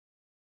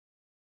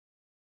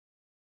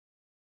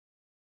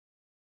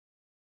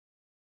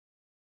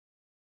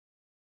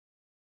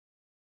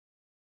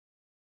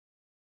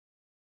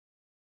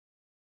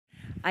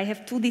I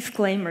have two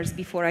disclaimers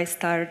before I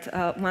start.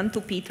 One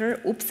to Peter,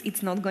 oops,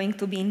 it's not going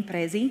to be in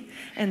Prezi.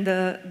 And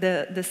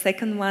the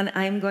second one,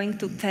 I'm going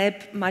to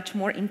tap much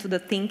more into the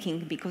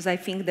thinking, because I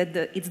think that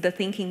it's the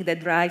thinking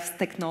that drives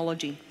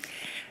technology.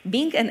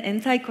 Being an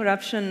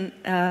anti-corruption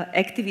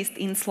activist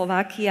in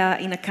Slovakia,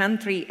 in a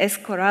country as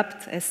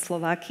corrupt as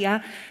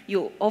Slovakia,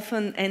 you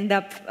often end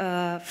up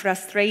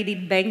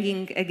frustrated,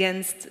 banging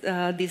against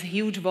this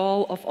huge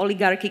wall of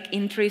oligarchic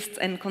interests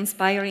and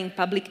conspiring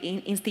public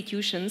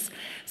institutions.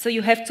 So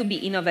you have to be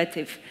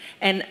innovative.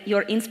 And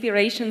your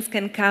inspirations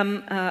can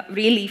come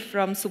really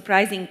from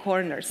surprising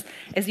corners.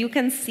 As you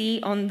can see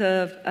on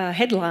the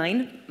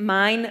headline,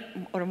 mine,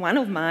 or one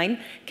of mine,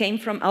 came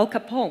from Al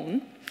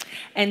Capone.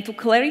 And to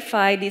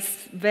clarify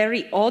this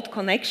very odd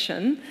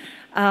connection,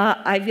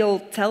 I will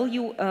tell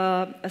you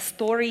a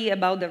story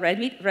about the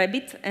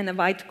rabbit and a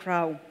white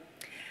crow.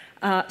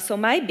 So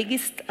my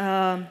biggest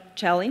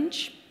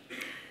challenge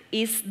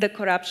is the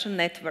corruption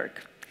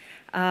network.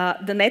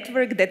 The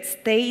network that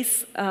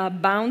stays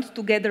bound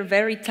together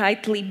very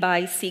tightly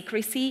by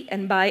secrecy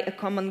and by a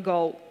common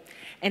goal,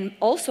 and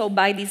also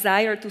by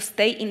desire to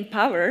stay in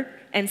power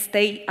and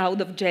stay out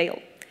of jail.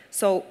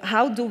 So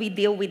how do we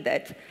deal with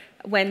that?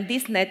 When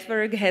this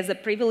network has a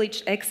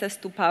privileged access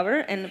to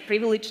power and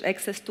privileged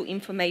access to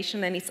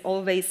information, and it's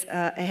always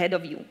ahead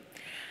of you.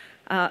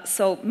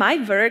 So my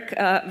work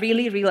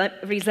really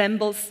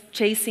resembles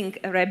chasing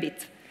a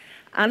rabbit.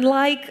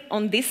 Unlike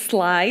on this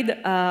slide,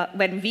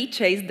 when we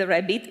chase the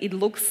rabbit, it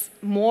looks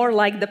more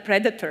like the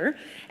predator,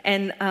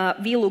 and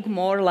we look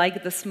more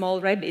like the small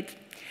rabbit.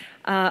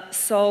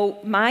 So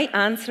my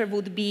answer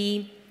would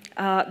be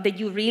that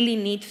you really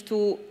need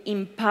to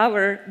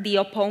empower the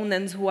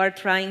opponents who are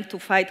trying to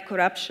fight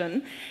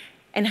corruption.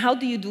 And how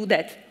do you do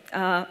that?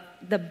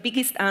 The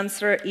biggest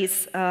answer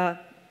is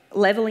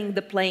leveling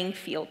the playing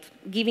field,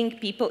 giving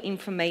people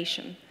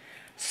information.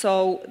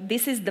 So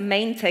this is the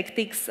main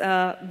tactics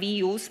we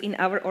use in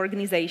our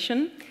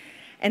organization.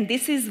 And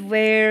this is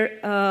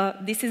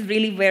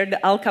really where the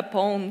Al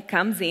Capone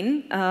comes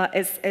in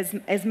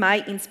as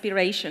my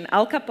inspiration.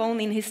 Al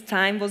Capone in his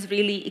time was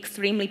really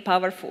extremely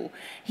powerful.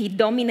 He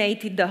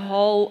dominated the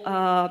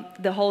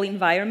whole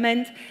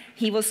environment.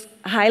 He was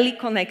highly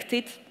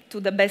connected to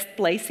the best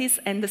places,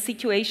 and the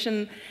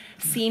situation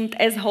seemed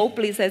as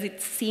hopeless as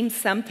it seems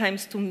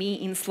sometimes to me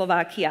in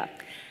Slovakia.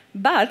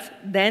 But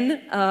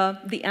then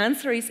the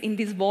answer is in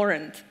this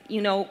warrant.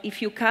 You know,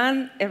 if you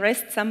can't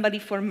arrest somebody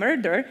for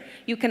murder,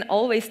 you can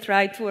always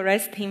try to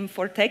arrest him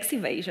for tax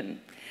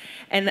evasion.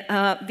 And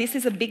this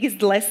is the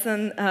biggest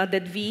lesson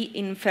that we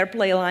in Fair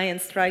Play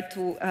Alliance try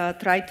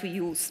to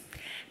use.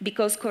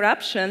 Because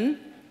corruption,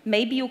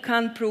 maybe you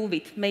can't prove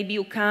it. Maybe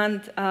you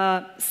can't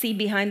see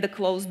behind the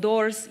closed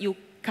doors. You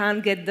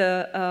can't get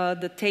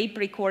the tape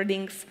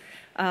recordings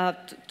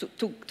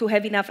to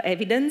have enough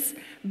evidence,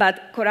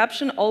 but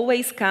corruption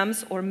always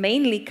comes, or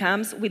mainly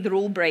comes, with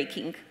rule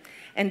breaking.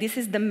 And this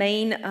is the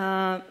main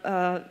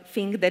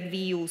thing that we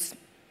use.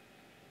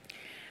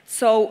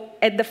 So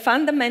at the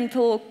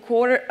fundamental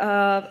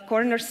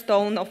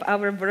cornerstone of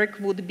our work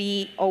would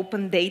be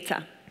open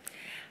data.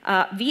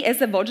 We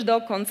as a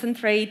watchdog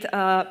concentrate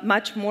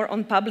much more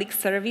on public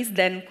service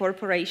than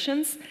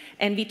corporations,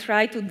 and we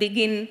try to dig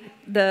in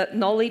the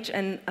knowledge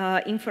and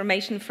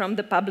information from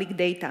the public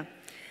data.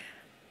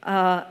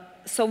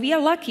 So we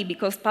are lucky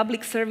because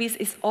public service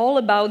is all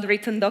about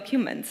written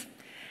documents,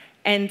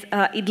 and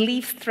it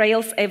leaves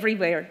trails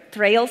everywhere,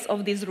 trails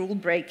of this rule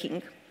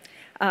breaking.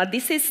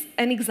 This is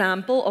an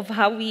example of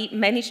how we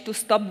managed to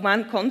stop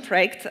one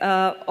contract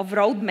of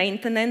road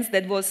maintenance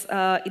that was,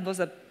 it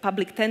was a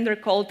public tender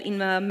called in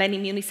many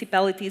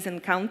municipalities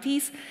and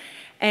counties.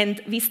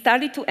 And we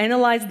started to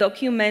analyze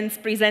documents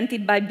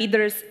presented by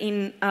bidders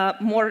in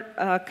more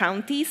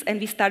counties, and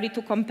we started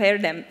to compare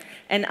them.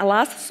 And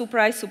alas,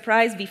 surprise,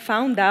 surprise, we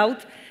found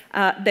out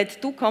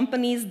that two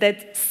companies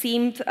that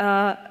seemed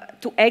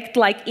to act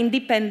like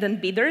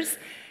independent bidders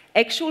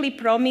actually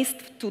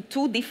promised to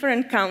two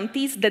different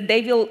counties that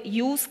they will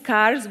use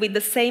cars with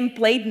the same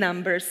plate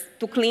numbers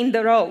to clean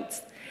the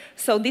roads.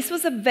 So this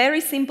was a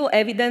very simple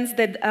evidence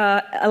that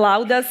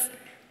allowed us,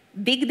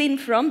 digged in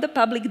from the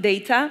public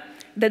data,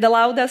 that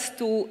allowed us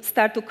to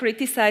start to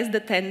criticize the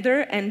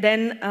tender, and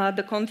then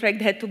the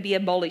contract had to be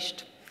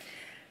abolished.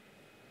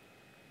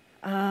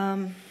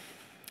 When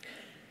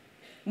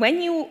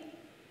you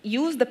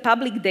use the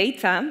public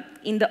data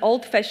in the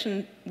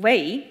old-fashioned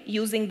way,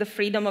 using the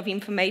freedom of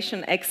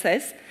information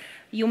access,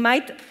 you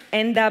might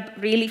end up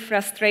really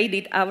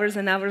frustrated hours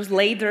and hours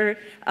later,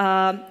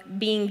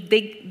 being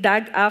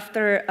dug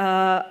after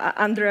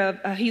under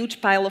a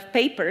huge pile of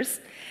papers.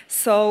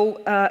 So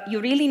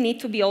you really need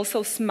to be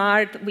also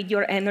smart with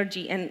your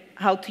energy and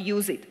how to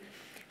use it.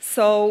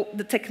 So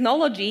the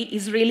technology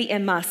is really a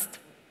must.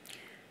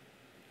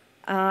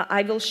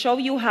 I will show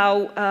you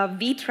how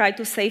we try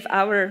to save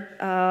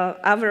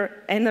our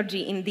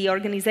energy in the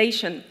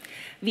organization.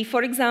 We,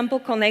 for example,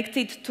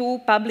 connected two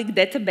public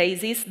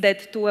databases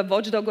that to a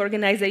watchdog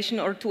organization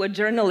or to a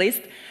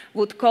journalist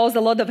would cause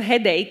a lot of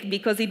headache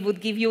because it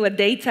would give you a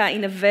data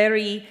in a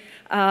very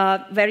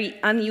very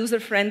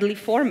unuser-friendly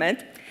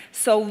format.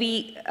 So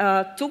we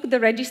took the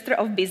Register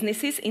of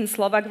Businesses in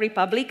Slovak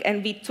Republic,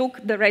 and we took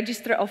the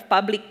Register of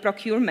Public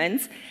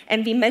Procurements,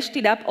 and we meshed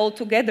it up all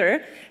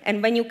together.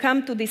 And when you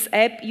come to this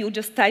app, you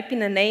just type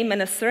in a name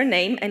and a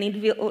surname, and it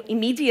will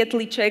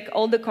immediately check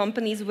all the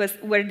companies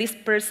where this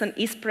person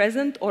is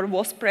present or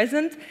was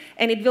present,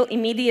 and it will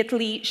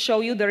immediately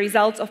show you the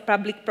results of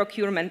public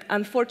procurement.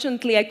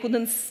 Unfortunately, I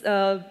couldn't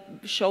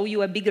show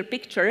you a bigger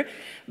picture,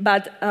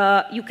 but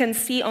you can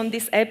see on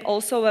this app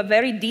also a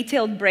very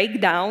detailed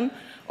breakdown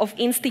of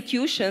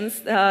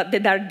institutions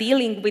that are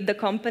dealing with the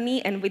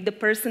company and with the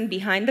person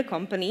behind the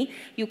company.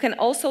 You can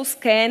also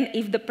scan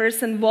if the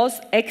person was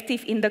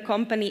active in the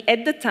company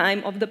at the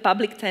time of the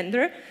public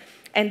tender.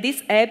 And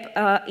this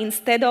app,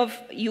 instead of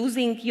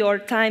using your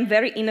time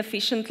very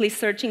inefficiently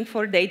searching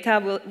for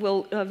data,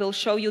 will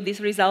show you these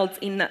results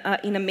in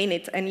a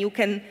minute. And you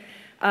can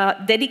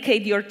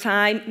dedicate your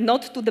time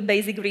not to the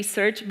basic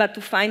research, but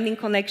to finding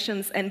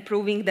connections and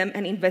proving them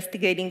and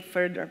investigating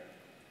further.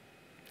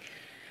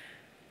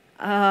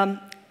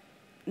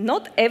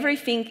 Not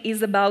everything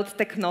is about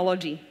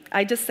technology.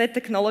 I just said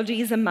technology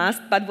is a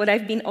must, but what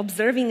I've been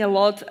observing a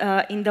lot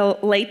in the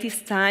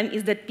latest time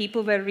is that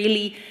people were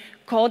really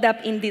caught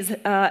up in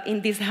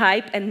this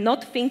hype and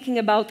not thinking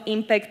about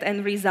impact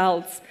and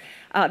results.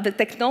 The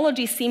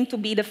technology seemed to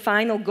be the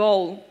final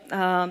goal,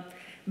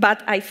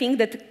 but I think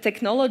that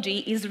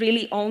technology is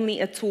really only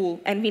a tool,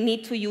 and we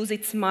need to use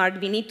it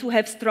smart. We need to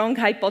have strong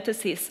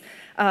hypotheses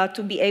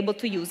to be able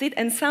to use it,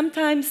 and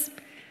sometimes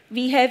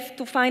we have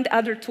to find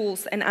other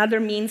tools and other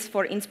means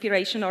for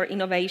inspiration or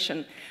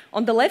innovation.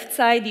 On the left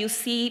side, you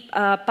see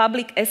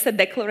public asset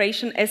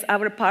declaration as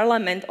our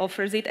parliament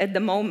offers it at the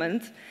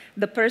moment.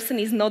 The person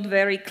is not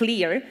very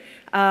clear.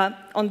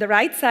 On the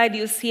right side,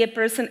 you see a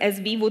person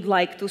as we would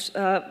like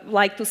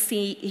to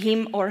see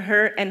him or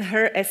her and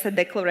her asset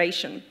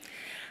declaration.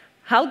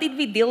 How did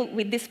we deal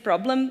with this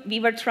problem? We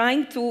were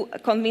trying to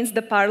convince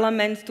the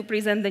parliament to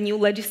present the new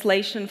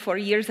legislation for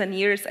years and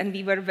years, and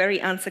we were very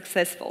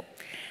unsuccessful.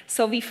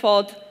 So we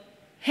thought,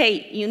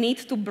 hey, you need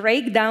to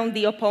break down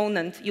the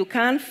opponent. You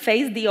can't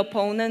face the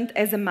opponent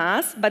as a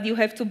mass, but you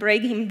have to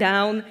break him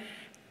down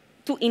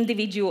to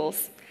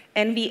individuals.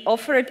 And we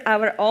offered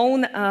our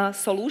own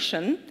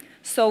solution.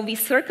 So we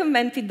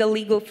circumvented the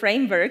legal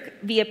framework.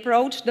 We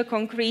approached the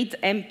concrete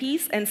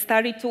MPs and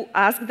started to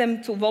ask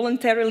them to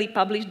voluntarily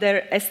publish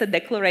their asset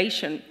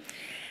declaration.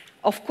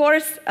 Of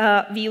course,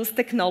 we used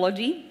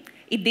technology.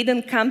 It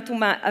didn't come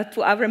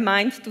to our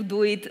mind to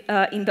do it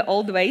in the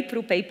old way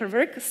through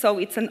paperwork. So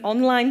it's an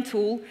online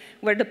tool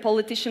where the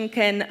politician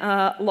can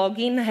log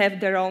in, have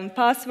their own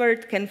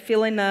password, can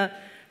fill in a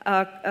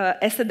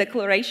asset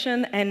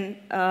declaration and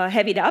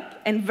have it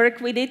up and work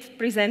with it,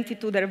 present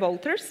it to their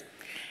voters.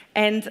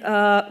 And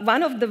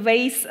one of the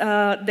ways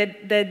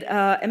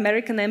that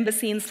American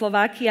Embassy in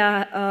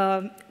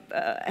Slovakia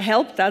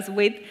helped us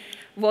with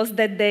was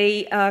that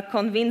they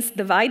convinced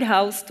the White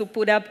House to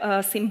put up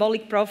a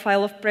symbolic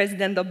profile of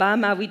President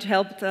Obama,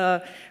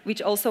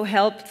 which also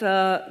helped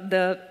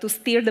to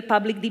steer the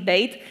public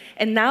debate.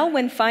 And now,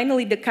 when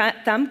finally the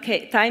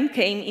time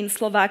came in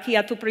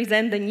Slovakia to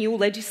present the new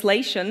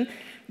legislation,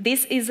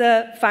 this is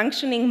a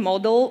functioning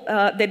model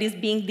that is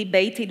being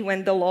debated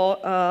when the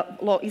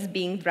law is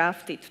being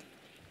drafted.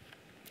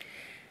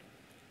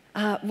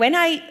 When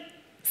I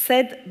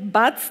said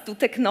buts to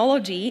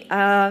technology,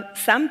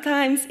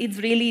 sometimes it's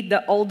really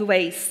the old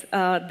ways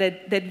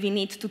that we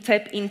need to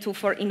tap into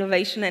for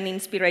innovation and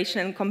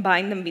inspiration and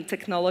combine them with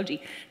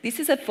technology. This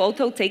is a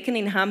photo taken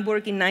in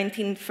Hamburg in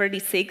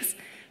 1936.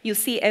 You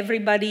see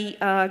everybody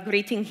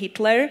greeting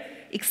Hitler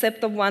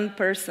except of one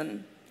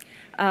person.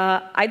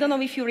 I don't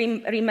know if you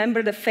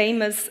remember the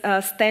famous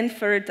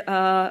Stanford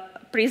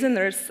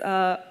prisoners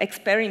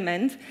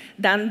experiment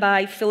done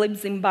by Philip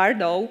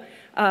Zimbardo,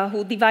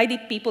 who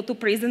divided people to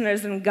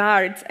prisoners and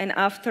guards, and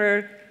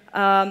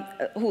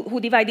who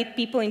divided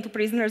people into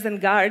prisoners and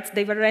guards.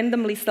 They were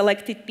randomly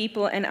selected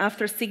people, and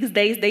after 6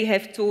 days they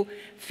have to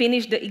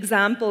finish the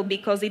example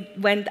because it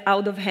went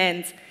out of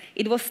hands.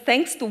 It was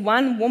thanks to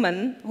one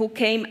woman who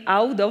came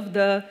out of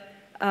the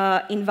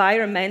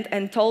environment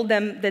and told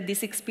them that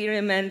this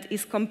experiment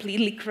is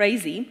completely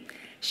crazy.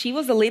 She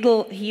was a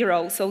little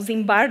hero, so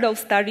Zimbardo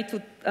started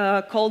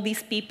to call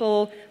these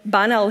people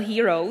banal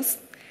heroes.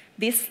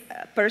 This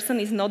person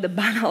is not a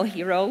banal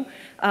hero.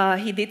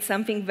 He did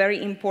something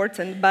very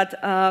important, but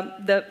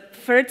the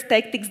third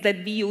tactics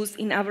that we use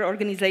in our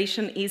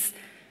organization is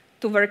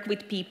to work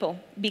with people,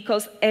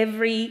 because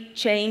every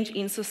change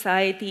in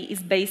society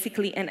is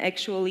basically and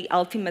actually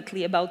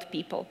ultimately about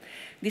people.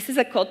 This is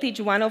a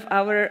cottage one of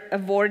our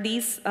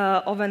awardees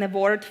of an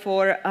award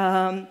for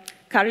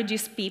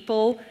courageous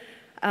people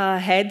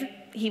had.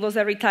 He was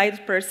a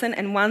retired person,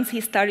 and once he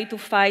started to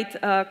fight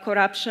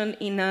corruption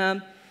in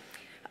a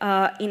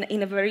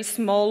very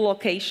small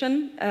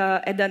location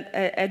at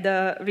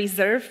the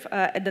reserve,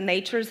 at the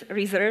nature's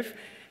reserve,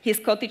 his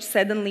cottage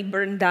suddenly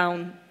burned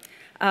down.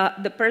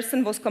 The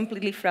person was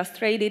completely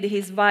frustrated.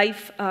 His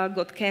wife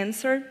got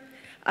cancer.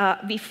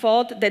 We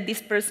thought that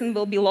this person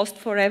will be lost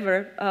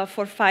forever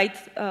for fight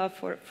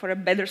for a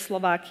better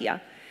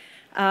Slovakia.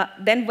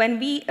 Then when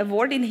we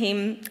awarded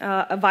him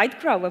a White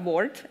Crow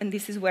Award, and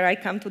this is where I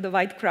come to the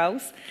White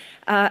Crows,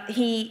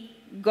 he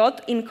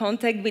got in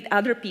contact with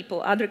other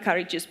people, other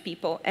courageous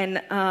people,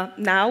 and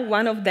now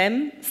one of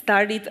them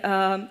started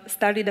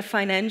a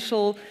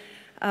financial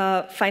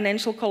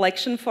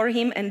collection for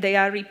him, and they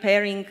are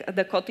repairing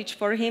the cottage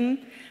for him.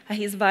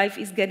 His wife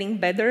is getting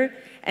better,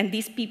 and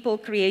these people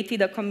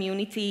created a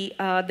community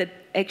that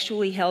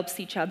actually helps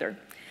each other.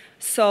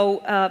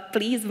 So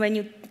please, when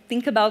you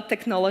think about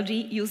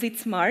technology, use it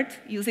smart,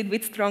 use it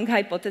with strong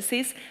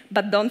hypotheses,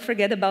 but don't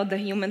forget about the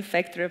human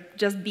factor.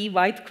 Just be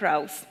white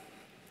crows.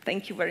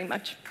 Thank you very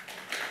much.